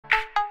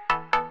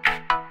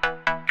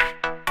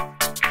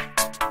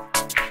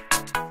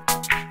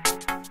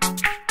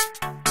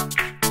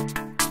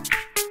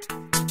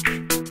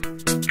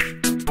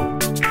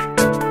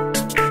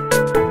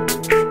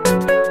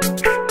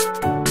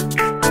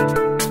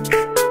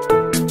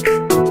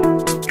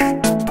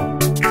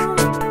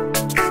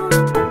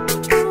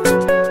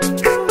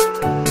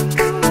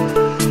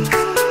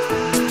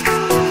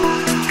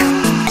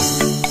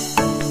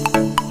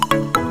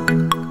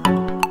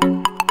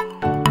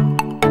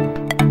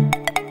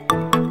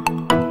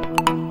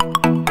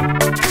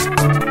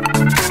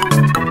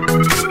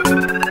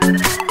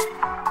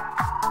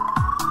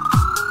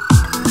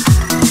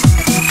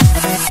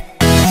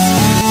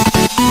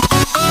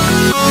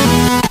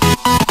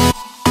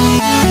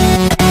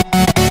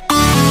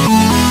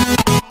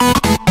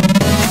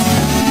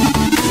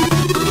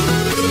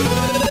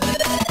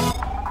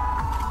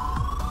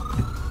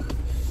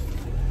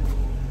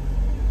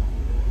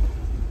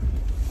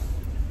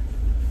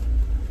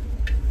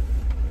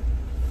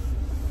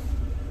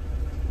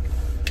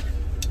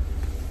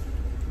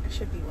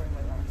should be wearing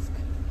my mask.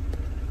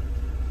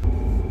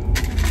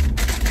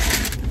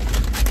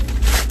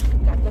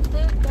 Got the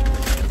food,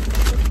 guys.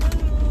 Got the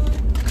food.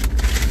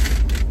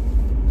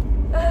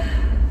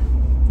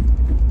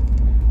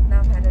 Now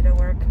I'm headed to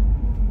work.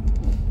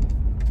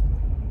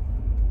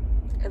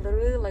 I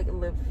literally like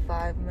live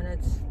 5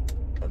 minutes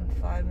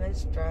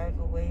drive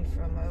away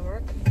from my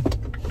work.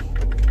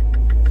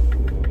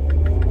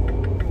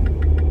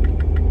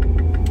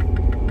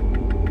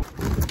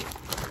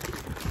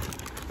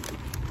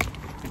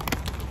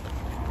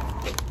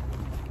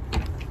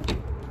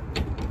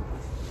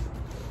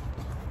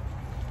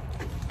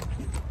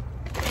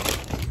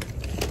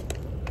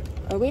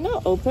 Are we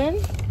not open?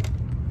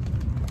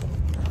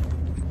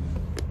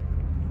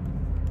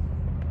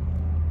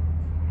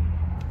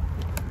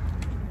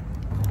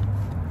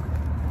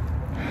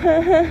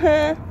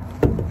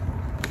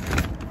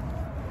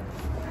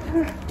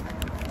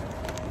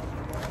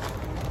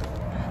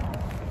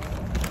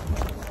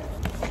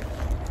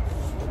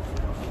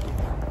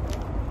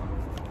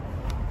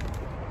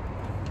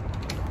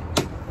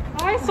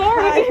 Hi,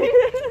 sorry.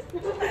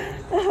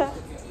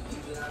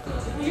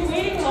 You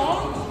waiting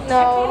long?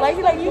 No, like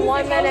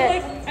 1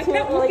 minute. I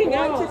kept looking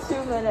out. 1 to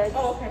 2 minutes.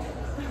 Oh, okay.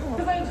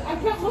 Because I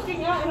kept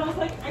looking out and I was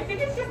like, I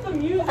think it's just the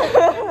music.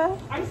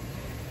 I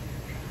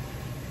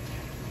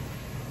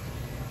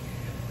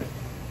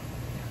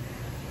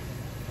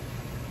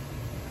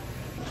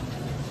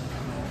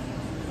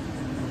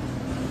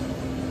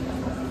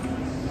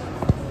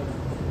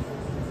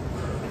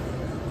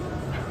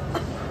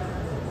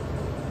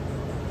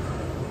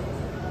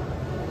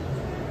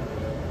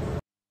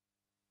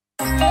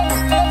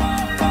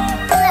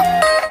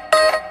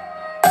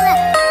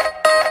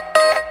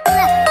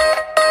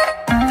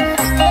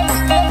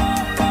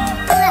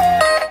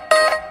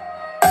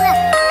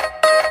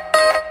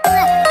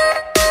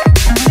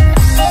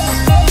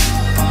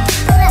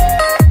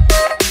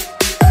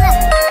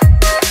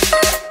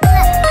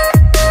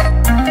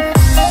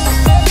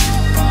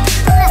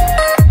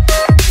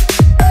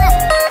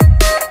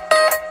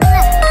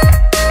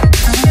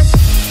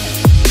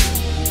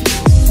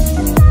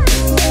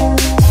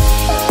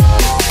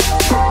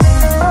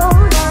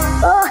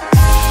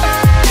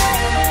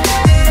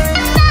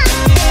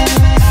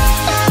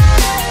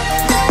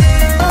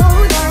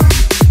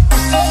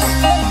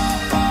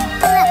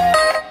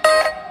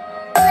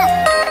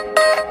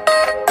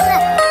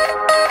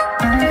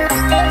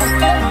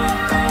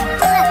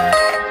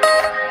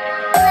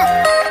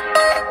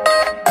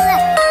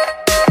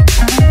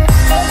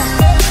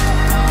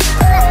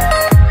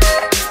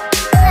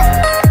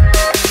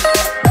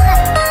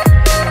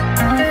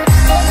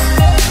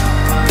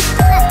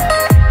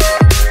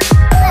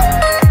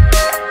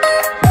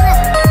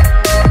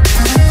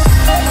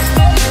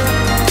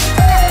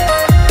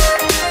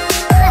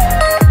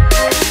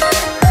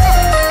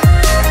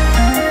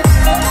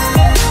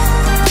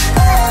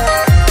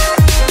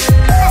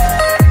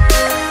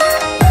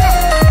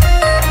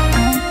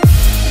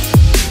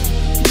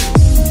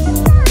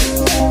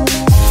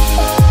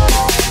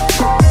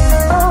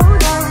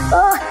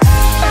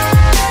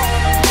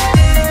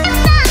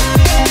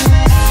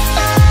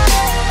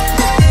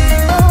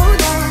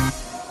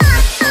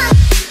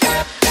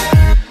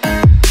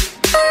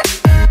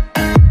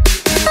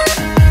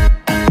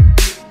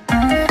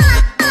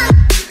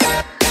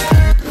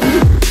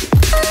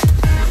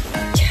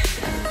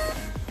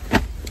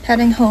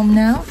Heading home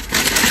now.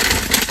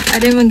 I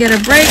didn't even get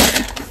a break.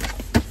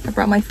 I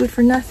brought my food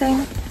for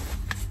nothing.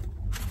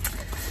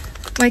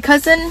 My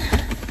cousin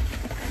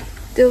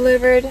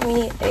delivered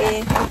me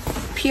a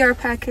PR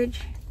package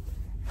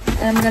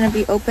and I'm gonna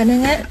be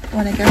opening it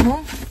when I get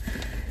home.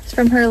 It's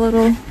from her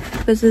little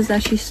business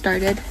that she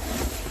started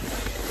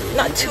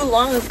not too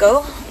long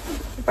ago,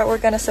 but we're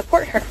gonna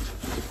support her.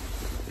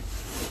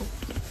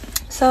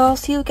 So I'll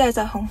see you guys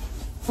at home.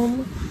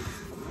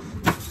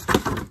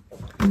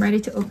 I'm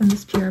ready to open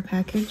this PR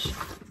package.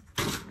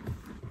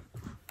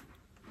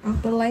 Oh,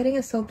 the lighting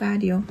is so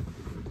bad, yo.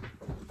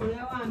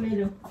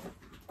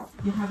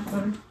 You have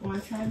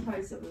want to try and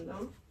try something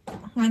though?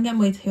 Anh em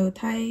mới thiếu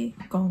thay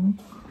cổng.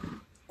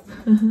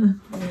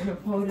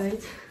 Hold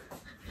it.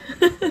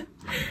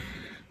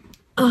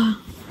 Oh,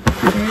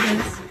 there it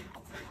is.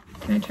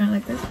 Can I turn it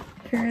like this?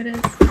 Here it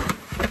is.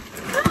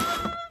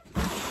 Ah,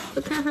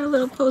 look at her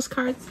little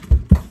postcards.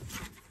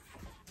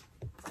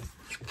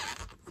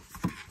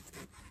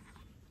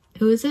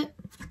 Who is it?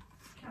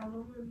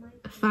 Callum and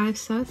Michael. 5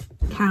 Seth,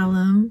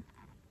 Callum,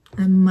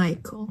 and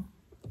Michael.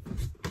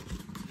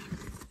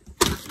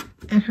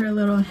 And her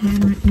little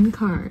handwritten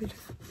card.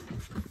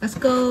 Let's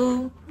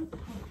go.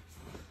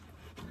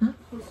 Huh?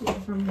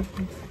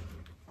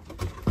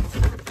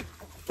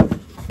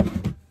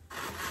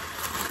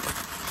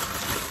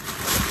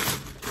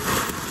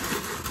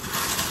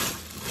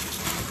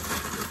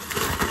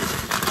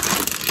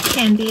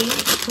 Candy.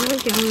 Oh,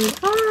 yummy.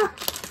 Ah.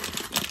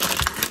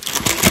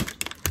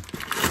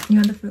 You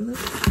want the Fruit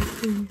Loops?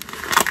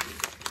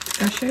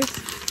 Gushers?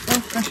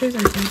 Oh, Gushers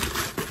are good.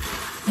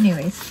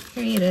 Anyways,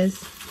 here it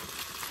is.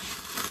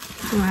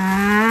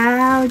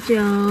 Wow,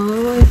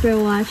 Joe, if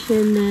you're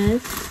watching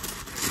this.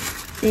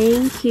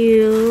 Thank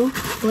you.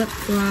 lip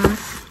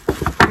gloss.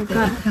 I That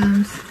got.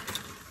 comes.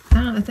 I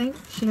don't know. I think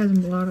she has a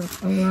lot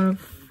of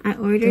I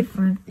ordered.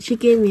 different. She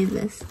gave me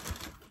this.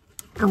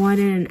 I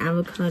wanted an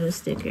avocado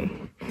sticker.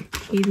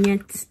 She gave me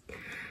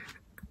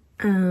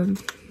a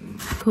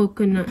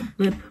coconut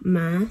lip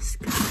mask.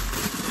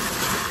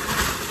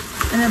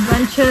 And a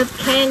bunch of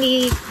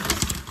candies.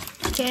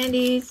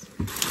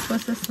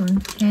 What's this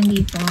one?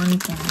 Candy bonbon.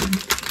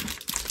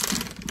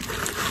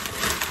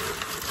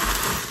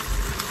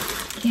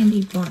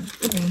 Candy bon.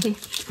 Okay.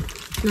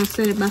 Now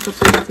set it back up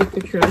so I can take a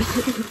picture of it.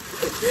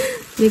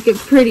 Make it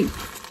pretty.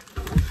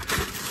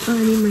 Oh, I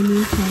need my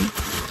new tag.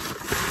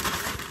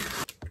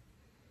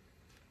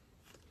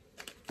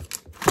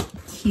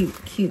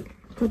 Cute.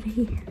 Put it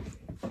here.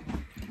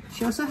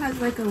 She also has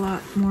like a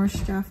lot more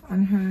stuff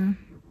on her.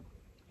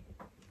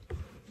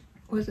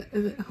 Is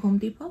it Home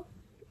Depot?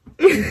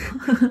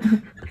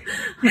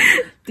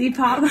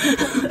 Depop.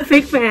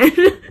 Fake fan.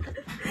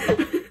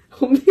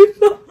 Home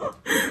Depot.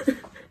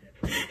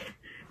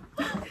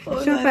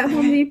 Shop at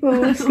Home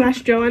Depot /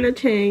 Joannah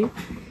Chang.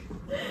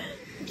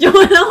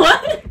 Joannah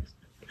what?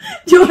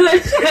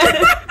 Joannah Chen.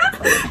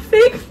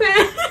 Fake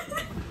fan.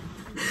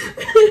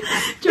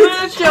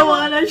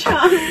 Joannah Chang.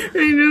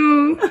 I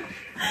know.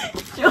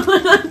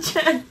 Joannah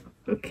Chen.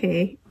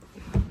 Okay.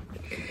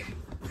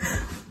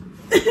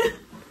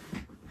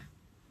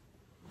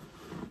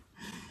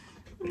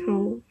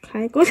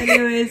 Okay, go ahead.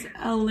 Anyways,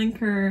 I'll link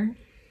her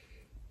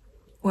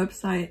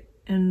website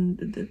in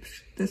the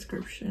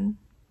description.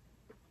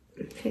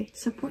 Okay.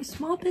 Support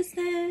small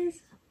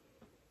business.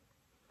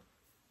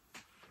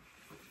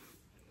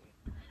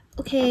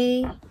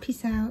 Okay,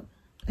 peace out.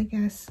 I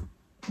guess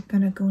I'm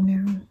gonna go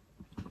now.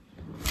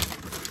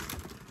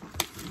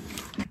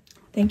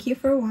 Thank you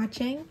for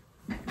watching.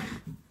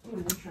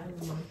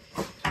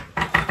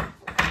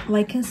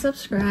 Like and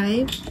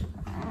subscribe.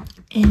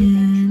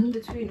 And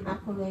Between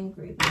apple and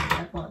grape,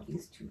 I bought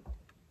these two.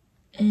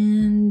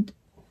 And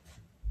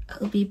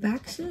I'll be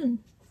back soon,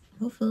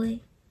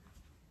 hopefully,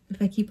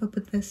 if I keep up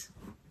with this.